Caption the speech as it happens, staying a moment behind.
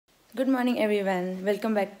Good morning, everyone.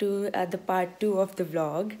 Welcome back to the part 2 of the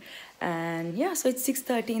vlog. And yeah, so it's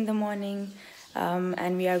 6:30 in the morning,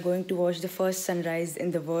 and we are going to watch the first sunrise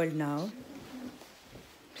in the world now.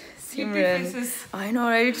 Simran, I know,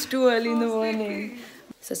 right? It's too early in the morning.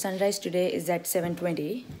 So sunrise today is at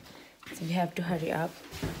 7:20, so we have to hurry up.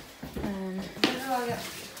 And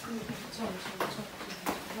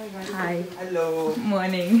hi. Hello.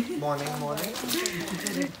 Morning. Morning.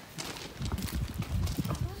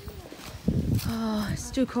 Oh, it's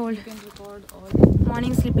too cold.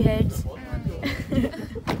 Morning, sleepyheads.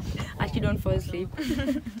 Actually, don't fall asleep.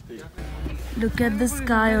 Look at the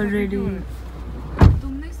sky already.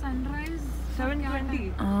 तुमने sunrise 7:20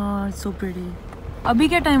 Oh, it's so pretty. अभी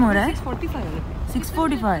क्या time हो रहा है? 6:45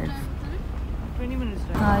 6:45. 20 minutes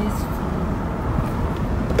drive. Sky is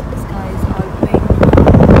sky is all pink.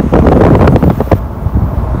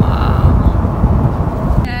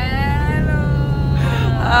 Hello.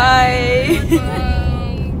 Hi.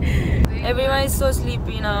 Everyone is so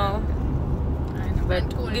sleepy now,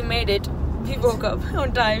 but we made it. We woke up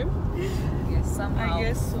on time. Yes, somehow. I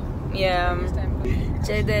guess so. Yeah.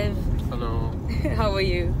 Jaydev, Hello. how are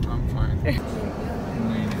you? I'm fine.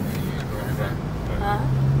 Huh?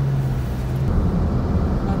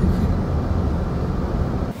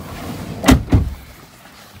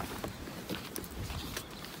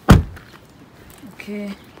 Okay.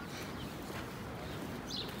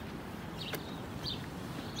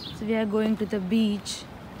 So we are going to the beach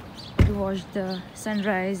to watch the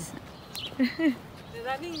sunrise. We're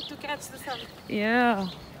running to catch the sun. Yeah.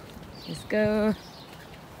 Let's go.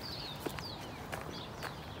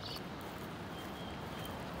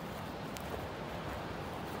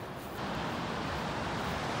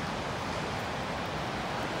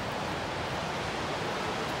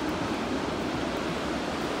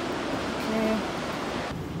 Okay.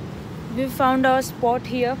 We found our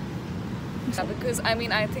spot here. Because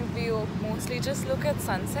I think we mostly just look at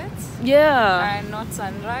sunsets Yeah. and not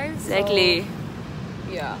sunrise. Exactly. So,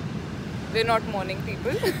 yeah. We're not morning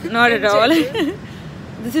people. Not in at all. general.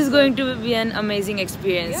 This is going to be an amazing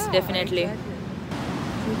experience, Yeah, definitely. exactly.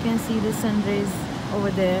 You can see the sun rays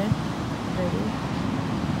over there already.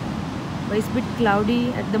 But it's a bit cloudy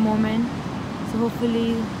at the moment, so hopefully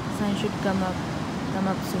sun should come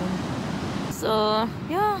up soon. So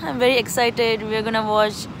yeah, I'm very excited. We're gonna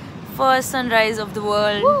watch first sunrise of the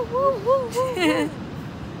world.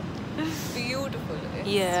 Beautiful. It's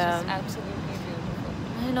Yeah. just absolutely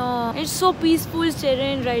beautiful. I know, it's so peaceful,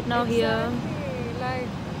 serene right now here.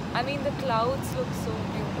 Exactly. The clouds look so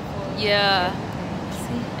beautiful. Yeah.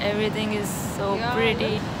 See, everything is so Yeah,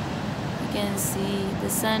 pretty. look. You can see the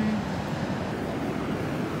sun.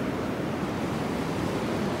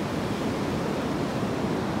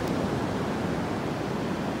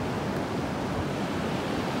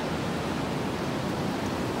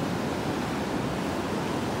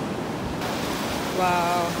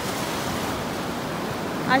 Wow.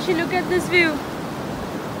 Ashi, look at this view.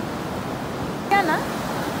 क्या ना?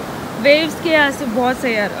 Waves के यहाँ से बहुत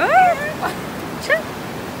सही यार.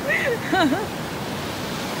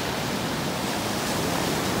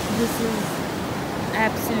 This is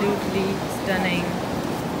absolutely stunning.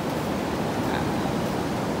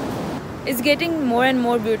 It's getting more and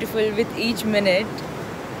more beautiful with each minute.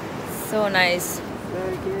 So nice.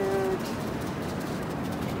 Very cute.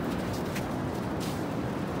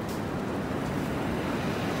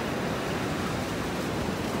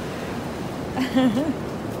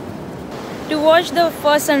 To watch the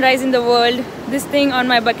first sunrise in the world, this thing on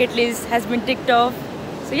my bucket list has been ticked off.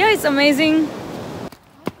 So yeah, it's amazing.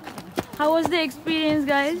 How was the experience,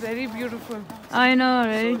 guys? Very beautiful. I know,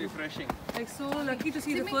 right? Refreshing. So lucky to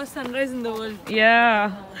see the first sunrise in the world.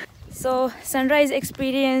 Yeah. So sunrise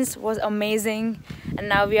experience was amazing, and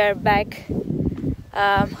now we are back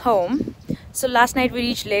home. So last night we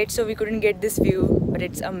reached late, so we couldn't get this view, but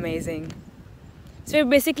it's amazing. So we're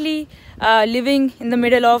basically living in the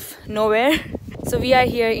middle of nowhere. So we are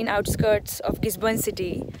here in outskirts of Gisborne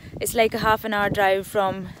city. It's like a half an hour drive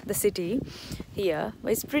from the city here,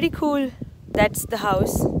 but it's pretty cool. That's the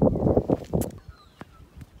house.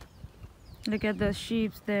 Look at the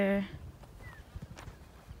sheep there.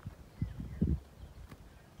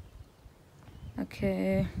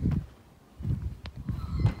 Okay.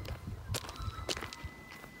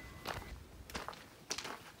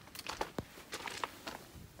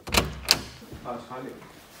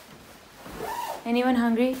 Anyone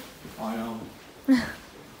hungry? I am.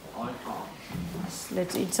 I can't.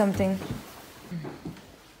 Let's eat something.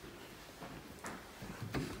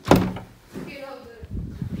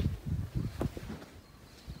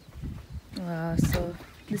 So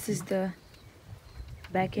this is the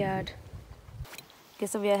backyard. Okay,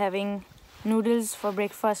 so we are having noodles for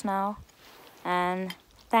breakfast now, and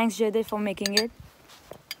thanks Jaydev for making it.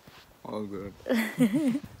 All good.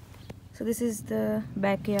 So this is the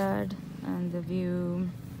backyard and the view.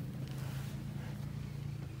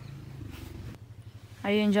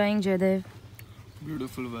 Are you enjoying, Jaydev?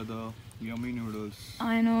 Beautiful weather, yummy noodles.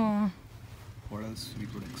 I know. What else we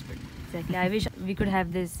could expect? Exactly. I wish we could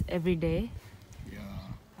have this every day. Yeah.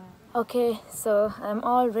 Okay, so I'm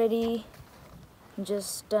all ready.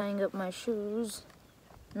 Just tying up my shoes.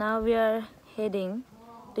 Now we are heading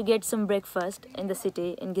to get some breakfast in the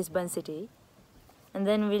city, in Gisborne city. And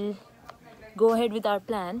then we'll go ahead with our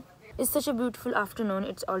plan. It's such a beautiful afternoon.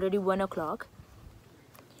 It's already 1 o'clock.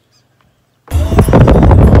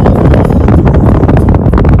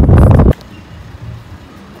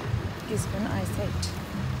 Gisborne eyesight.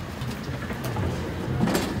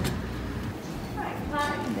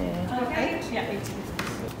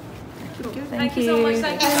 Thank you so much.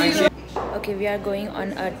 Thank you. Okay, we are going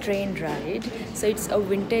on a train ride. So it's a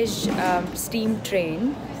vintage steam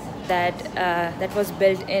train that was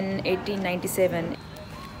built in 1897.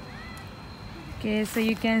 Okay, so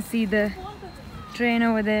you can see the train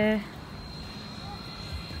over there.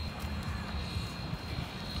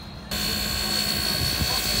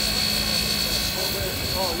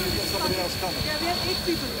 Yeah, we have 8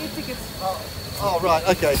 people, 8 tickets. Oh, right,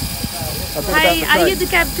 okay. Hi, are you the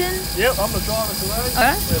captain? Yep, I'm the driver today.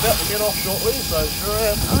 Huh? We're about to get off shortly, so sure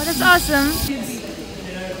am. Oh, that's awesome.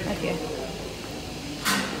 Okay.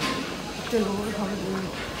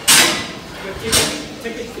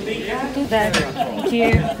 Do that. Thank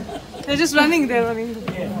you. They're just running, they're running.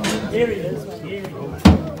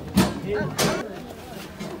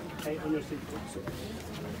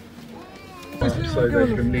 So they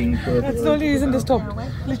can lean further. That's the only reason they stopped.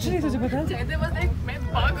 Literally, it was about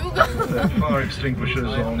Fire extinguishers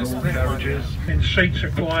on all carriages. And seats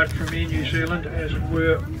acquired from Air New Zealand, as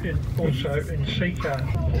were also in sea car.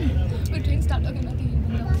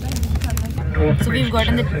 So we've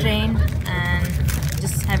gotten the train and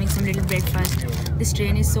just having some little breakfast. This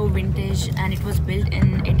train is so vintage and it was built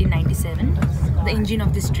in 1897. The engine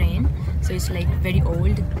of this train, so it's like very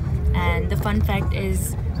old. And the fun fact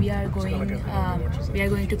is we are going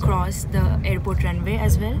to cross the airport runway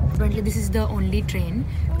as well. Apparently this is the only train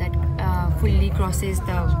that fully crosses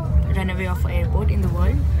the runway of airport in the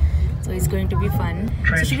world. So it's going to be fun.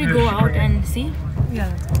 So should we go out and see? Yeah.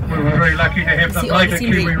 We were very lucky to have them See all the later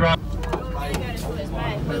scenery. Kiwi ride.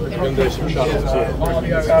 We'll do some shuttles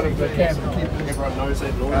here. Out of the camp. Everyone knows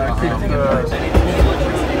that law.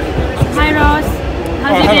 Hi Ross,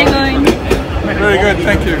 how's your day going? Very good,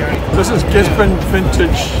 thank you. This is Gisborne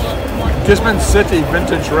City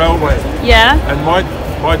Vintage Railway, Yeah. and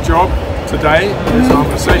my job today is I'm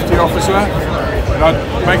a safety officer, and I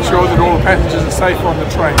make sure that all the passengers are safe on the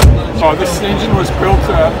train. Oh, this engine was built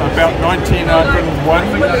about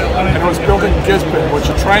 1901, and it was built in Gisborne, which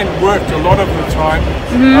the train worked a lot of the time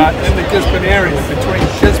in the Gisborne area, between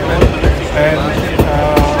Gisborne and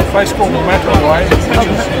a place called Matawai, which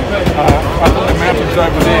is up in the mountains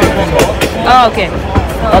over there. Oh, okay.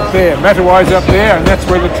 Up there, Matawai's up there, and that's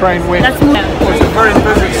where the train went. That's It was a very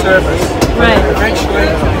busy service. Right. Eventually,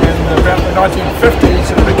 in about the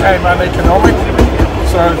 1950s, it became uneconomic,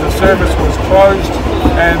 so the service was closed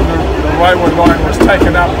and the railway line was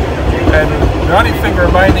taken up, and the only thing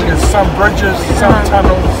remaining is some bridges, some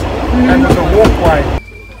tunnels, and there's a walkway.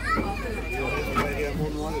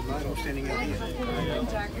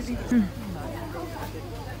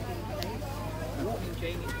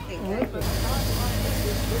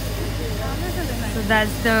 So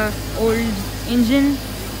that's the old engine.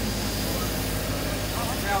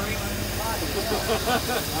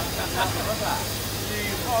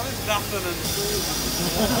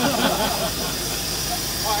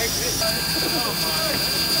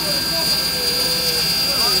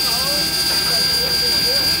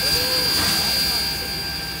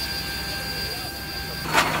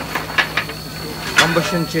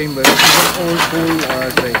 Combustion chamber. This is an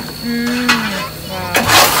old train.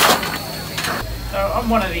 I'm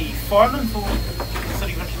one of the firemen for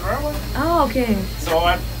City Vintage Railway. Oh, okay. So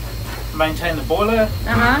I maintain the boiler,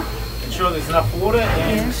 ensure there's enough water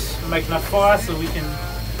and make enough fire so we can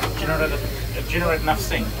generate enough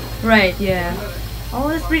steam. Right, yeah. Oh,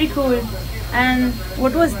 that's pretty cool. And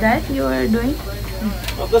what was that you were doing?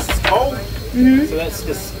 Well, this is coal, so that's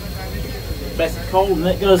just basic coal, and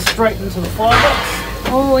that goes straight into the firebox.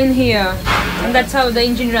 Oh, in here. And that's how the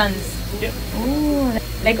engine runs. Yep. Oh,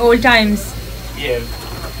 like old times. Yeah,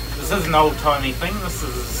 this is an old-timey thing. This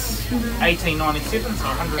is 1897, so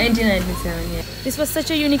 100. 1997, yeah. This was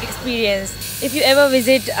such a unique experience. If you ever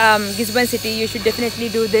visit Gisborne city, you should definitely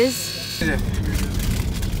do this.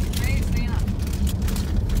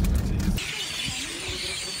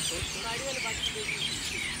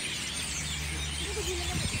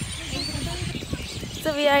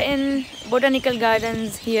 So we are in botanical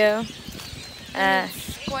gardens here.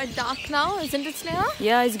 It's quite dark now, isn't it, Sneha?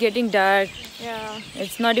 Yeah, it's getting dark. Yeah.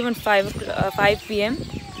 It's not even 5 p.m.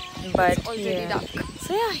 but It's already dark.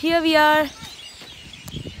 So yeah, here we are,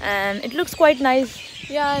 and it looks quite nice.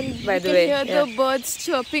 Yeah, and By you the can way, hear yeah. the birds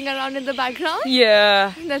chirping around in the background.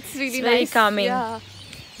 Yeah, That's really it's very nice. calming. Yeah.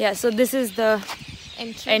 Yeah, so this is the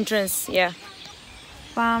Entrance. yeah.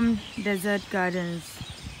 Palm Desert Gardens.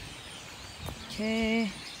 Okay.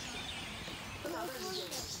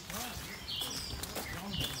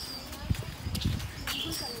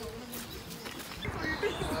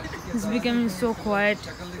 It's becoming so quiet.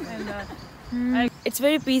 It's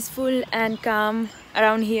very peaceful and calm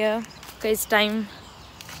around here. Okay, it's time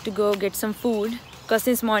to go get some food because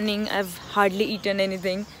since morning I've hardly eaten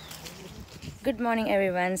anything. Good morning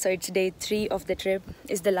everyone. So it's day 3 of the trip.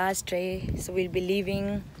 It's the last day, so we'll be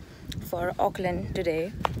leaving for Auckland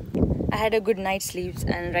today. I had a good night's sleep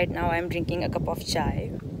and right now I'm drinking a cup of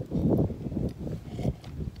chai.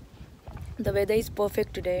 The weather is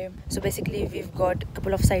perfect today, so basically we've got a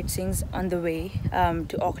couple of sightseeings on the way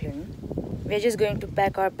to Auckland. We're just going to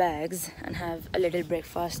pack our bags and have a little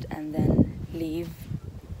breakfast and then leave.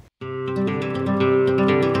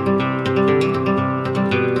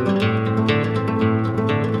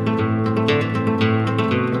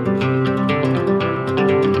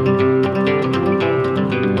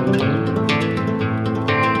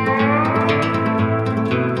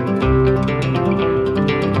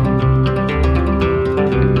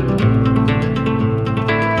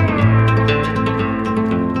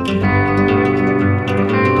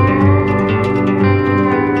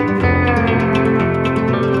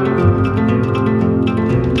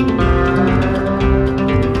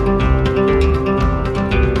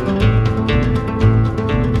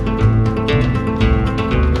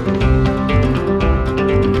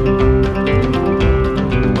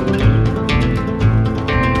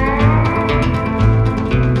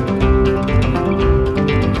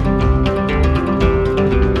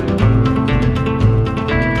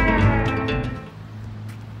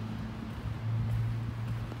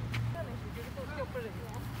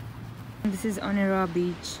 This is Onera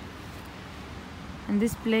Beach, and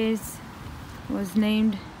this place was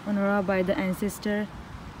named Onera by the ancestor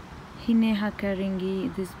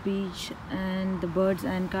Hinehakaringi. This beach and the birds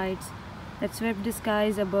and kites that swept the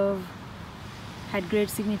skies above had great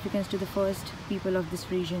significance to the first people of this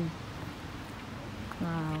region.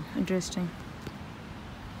 Wow, interesting.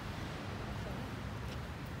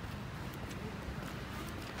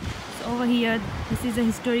 So over here, this is a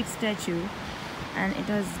historic statue and it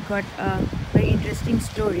has got a very interesting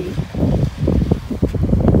story.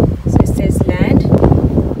 So it says land.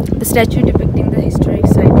 The statue depicting the historic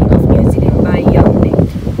sighting of New Zealand by young Nick.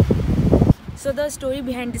 So the story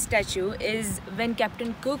behind the statue is when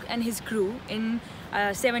Captain Cook and his crew in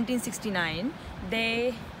 1769,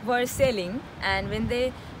 they were sailing, and when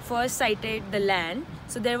they first sighted the land,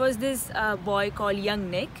 so there was this boy called young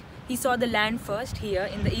Nick. He saw the land first here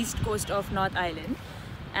in the east coast of North Island,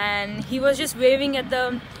 and he was just waving at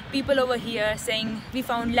the people over here saying we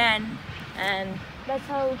found land, and that's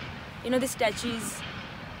how, you know, the statue is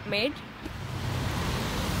made.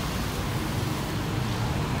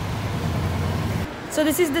 So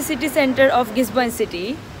this is the city center of Gisborne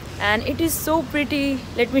city and it is so pretty.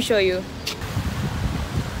 Let me show you.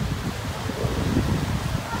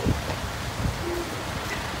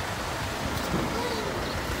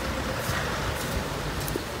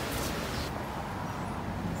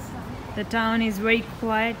 The town is very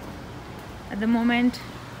quiet at the moment,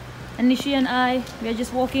 and Nishi and I, we are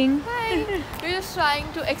just walking. Hi. We're just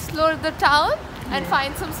trying to explore the town and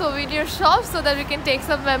find some souvenir shops so that we can take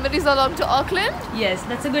some memories along to Auckland. Yes,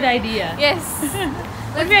 that's a good idea. Yes.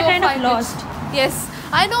 But we are kind of lost. Yes.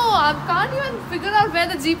 I know. I can't even figure out where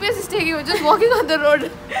the GPS is taking. We're just walking on the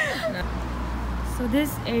road. So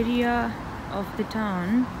this area of the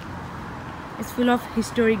town is full of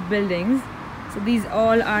historic buildings. So these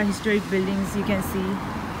all are historic buildings, you can see.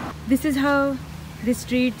 This is how the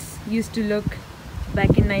streets used to look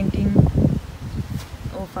back in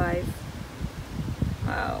 1905.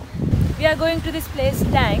 Wow. We are going to this place,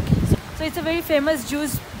 Tank. So it's a very famous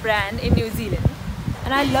juice brand in New Zealand.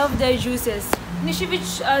 And I love their juices. Nishi,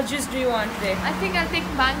 which juice do you want today? I think I'll take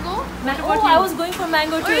mango. Oh, I was going for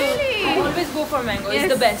mango too. Really? I always go for mango. Yes,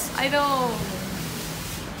 It's the best. I know.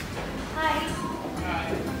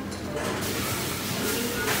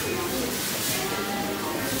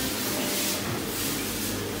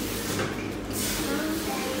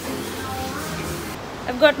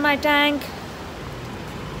 I've got my tank.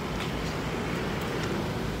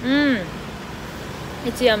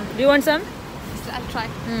 It's yum. Do you want some? I'll try.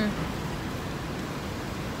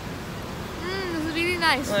 This is really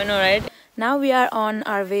nice. Oh, I know, right? Now we are on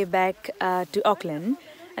our way back to Auckland,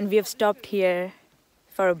 and we have stopped here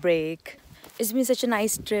for a break. It's been such a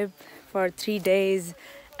nice trip for 3 days,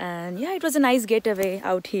 and yeah, it was a nice getaway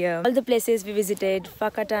out here. All the places we visited,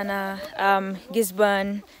 Whakatana,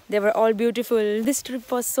 Gisborne, they were all beautiful. This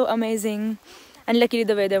trip was so amazing, and luckily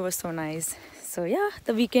the weather was so nice. So yeah,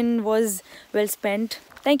 the weekend was well spent.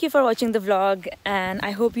 Thank you for watching the vlog, and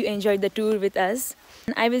I hope you enjoyed the tour with us.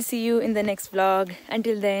 And I will see you in the next vlog.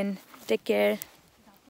 Until then, take care.